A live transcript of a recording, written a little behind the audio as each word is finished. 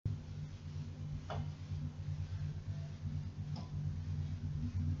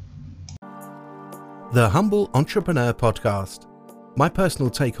The Humble Entrepreneur Podcast. My personal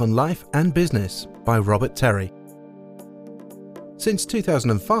take on life and business by Robert Terry. Since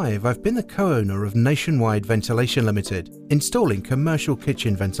 2005, I've been the co-owner of Nationwide Ventilation Limited, installing commercial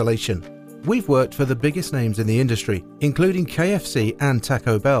kitchen ventilation. We've worked for the biggest names in the industry, including KFC and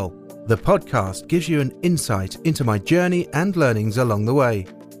Taco Bell. The podcast gives you an insight into my journey and learnings along the way.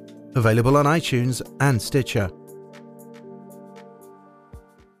 Available on iTunes and Stitcher.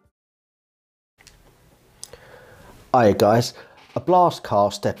 Hiya guys, a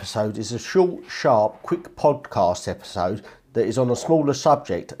Blastcast episode is a short, sharp, quick podcast episode that is on a smaller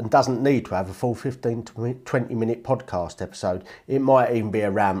subject and doesn't need to have a full 15 to 20 minute podcast episode. It might even be a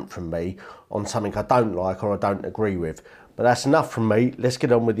rant from me on something I don't like or I don't agree with. But that's enough from me. Let's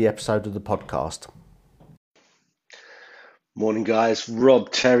get on with the episode of the podcast. Morning guys, Rob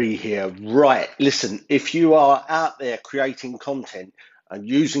Terry here. Right, listen, if you are out there creating content and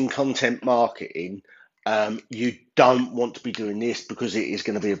using content marketing, you don't want to be doing this because it is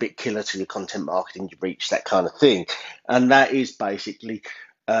going to be a bit killer to your content marketing reach, that kind of thing. And that is basically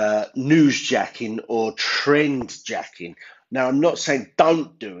newsjacking or trend jacking. Now, I'm not saying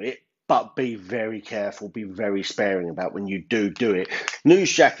don't do it, but be very careful, be very sparing about when you do it.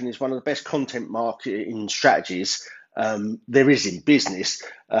 Newsjacking is one of the best content marketing strategies there is in business.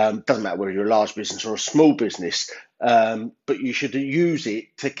 Doesn't matter whether you're a large business or a small business, but you should use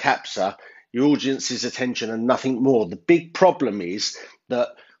it to capture your audience's attention and nothing more. The big problem is that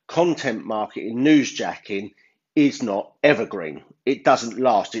content marketing, newsjacking, is not evergreen. It doesn't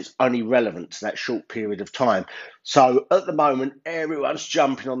last. It's only relevant to that short period of time. So at the moment, everyone's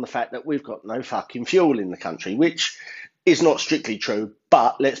jumping on the fact that we've got no fucking fuel in the country, which is not strictly true.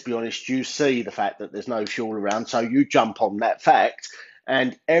 But let's be honest, you see the fact that there's no fuel around, so you jump on that fact.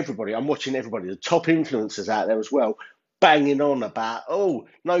 And everybody, I'm watching everybody, the top influencers out there as well, banging on about, oh,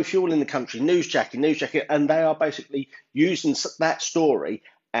 no fuel in the country, newsjacking, and they are basically using that story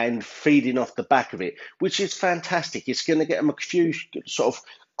and feeding off the back of it, which is fantastic. It's going to get them a few sort of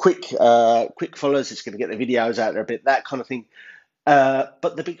quick followers. It's going to get the videos out there a bit, that kind of thing.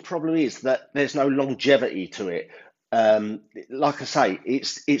 But the big problem is that there's no longevity to it. Like I say,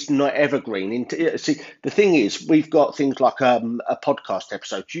 it's not evergreen. See, the thing is, we've got things like a podcast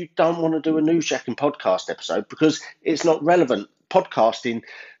episode. You don't want to do a newsjacking podcast episode because it's not relevant. Podcasting,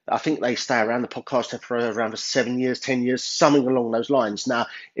 I think they stay around the podcast for around 7 years, 10 years, something along those lines. Now,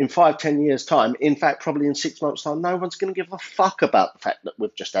 in 5-10 years' time, in fact, probably in 6 months' time, no one's going to give a fuck about the fact that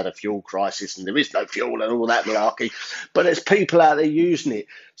we've just had a fuel crisis and there is no fuel and all that malarkey. But there's people out there using it.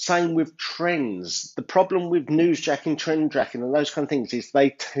 Same with trends. The problem with newsjacking, trend jacking, and those kind of things is they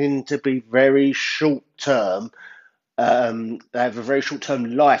tend to be very short term. They have a very short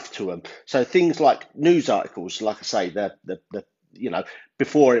term life to them. So things like news articles, like I say, the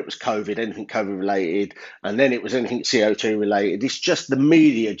before it was COVID, anything COVID related, and then it was anything CO2 related. It's just the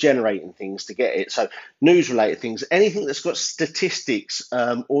media generating things to get it. So news related things, anything that's got statistics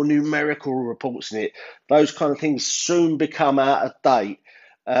or numerical reports in it, those kind of things soon become out of date.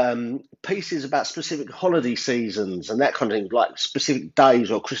 Pieces about specific holiday seasons and that kind of thing, like specific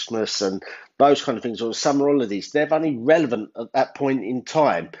days or Christmas and those kind of things, or summer holidays, they're only relevant at that point in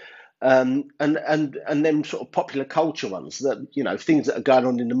time. And then sort of popular culture ones that, things that are going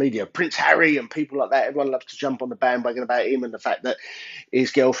on in the media, Prince Harry and people like that, everyone loves to jump on the bandwagon about him and the fact that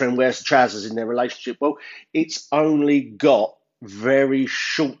his girlfriend wears the trousers in their relationship. Well, it's only got a very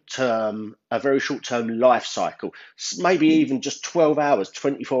short term life cycle, maybe even just 12 hours,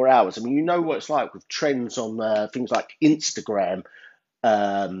 24 hours. I mean, you know what it's like with trends on things like Instagram,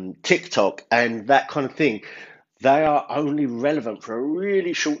 TikTok and that kind of thing. They are only relevant for a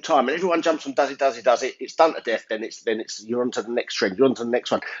really short time, and everyone jumps on does it. It's done to death. Then it's you're on to the next trend, you're on to the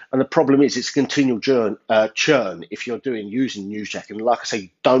next one, and the problem is it's a continual churn. If you're using newsjacking, like I say, you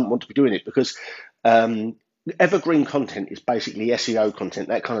don't want to be doing it because evergreen content is basically SEO content,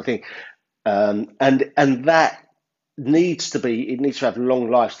 that kind of thing, and that needs to have long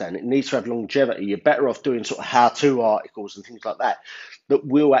lifespan. It needs to have longevity. You're better off doing sort of how-to articles and things like that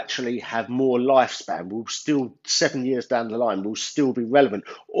will actually have more lifespan, will still 7 years down the line will still be relevant,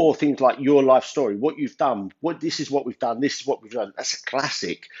 or things like your life story, what you've done, this is what we've done, this is what we've done. That's a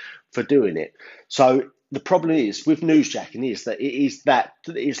classic for doing it. So the problem is with newsjacking is that it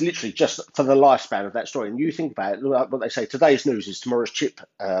is literally just for the lifespan of that story. And you think about it, what they say, today's news is tomorrow's chip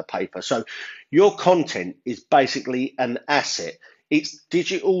paper. So your content is basically an asset. It's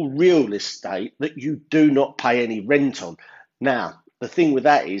digital real estate that you do not pay any rent on. Now, the thing with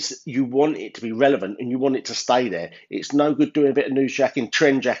that is you want it to be relevant and you want it to stay there. It's no good doing a bit of newsjacking,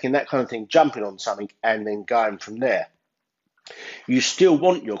 trend jacking, that kind of thing, jumping on something and then going from there. You still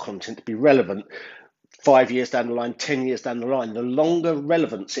want your content to be relevant 5 years down the line, 10 years down the line, the longer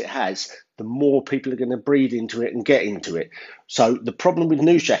relevance it has, the more people are going to breed into it and get into it. So the problem with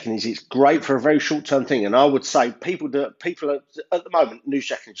newsjacking is it's great for a very short-term thing. And I would say people are, at the moment,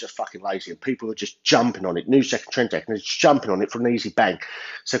 newsjacking is just fucking lazy and people are just jumping on it. Newsjacking, trendjacking, they're just jumping on it for an easy bang.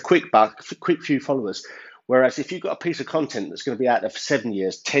 So quick few followers. Whereas if you've got a piece of content that's going to be out there for 7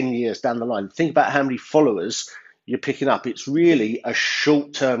 years, 10 years down the line, think about how many followers you're picking up. It's really a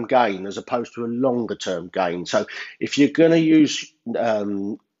short-term gain as opposed to a longer-term gain. So if you're going to use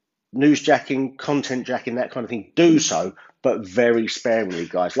newsjacking, content jacking, that kind of thing, do so, but very sparingly,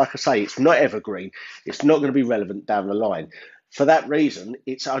 guys. Like I say, it's not evergreen. It's not going to be relevant down the line. For that reason,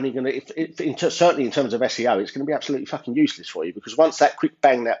 it's only going to, certainly in terms of SEO, it's going to be absolutely fucking useless for you, because once that quick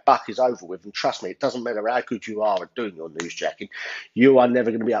bang, that buck is over with, and trust me, it doesn't matter how good you are at doing your newsjacking, you are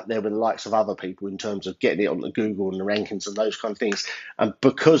never going to be up there with the likes of other people in terms of getting it on the Google and the rankings and those kind of things. And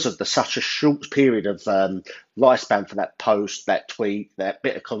because of such a short period of lifespan for that post, that tweet, that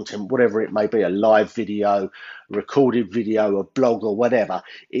bit of content, whatever it may be, a live video, recorded video, a blog or whatever,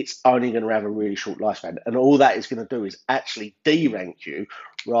 it's only going to have a really short lifespan. And all that is going to do is actually de-rank you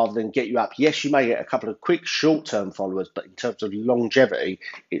rather than get you up. Yes, you may get a couple of quick short-term followers, but in terms of longevity,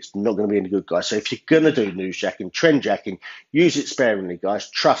 it's not going to be any good, guys. So if you're going to do newsjacking, trendjacking, use it sparingly,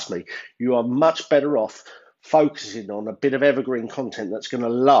 guys. Trust me, you are much better off focusing on a bit of evergreen content that's going to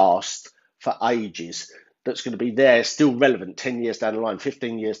last for ages, that's going to be there, still relevant 10 years down the line,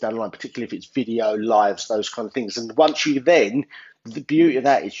 15 years down the line, particularly if it's video, lives, those kind of things. And once you then, the beauty of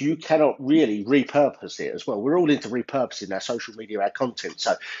that is you cannot really repurpose it as well. We're all into repurposing our social media, our content.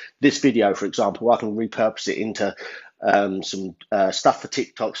 So this video, for example, I can repurpose it into some stuff for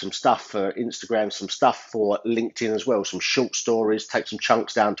TikTok, some stuff for Instagram, some stuff for LinkedIn as well, some short stories, take some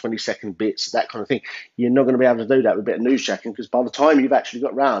chunks down, 20-second bits, that kind of thing. You're not going to be able to do that with a bit of newsjacking, because by the time you've actually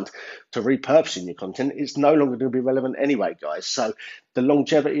got around to repurposing your content, it's no longer going to be relevant anyway, guys. So the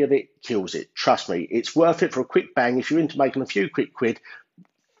longevity of it kills it. Trust me, it's worth it for a quick bang. If you're into making a few quick quid,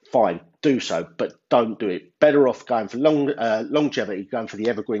 fine, do so, but don't do it. Better off going for longevity, going for the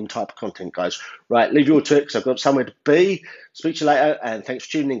evergreen type of content, guys. Right, leave you all to it because I've got somewhere to be. Speak to you later, and thanks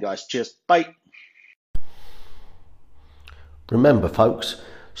for tuning in, guys. Cheers, bye. Remember, folks,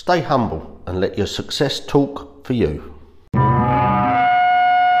 stay humble and let your success talk for you.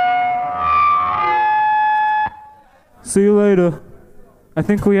 See you later. I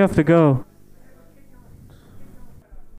think we have to go.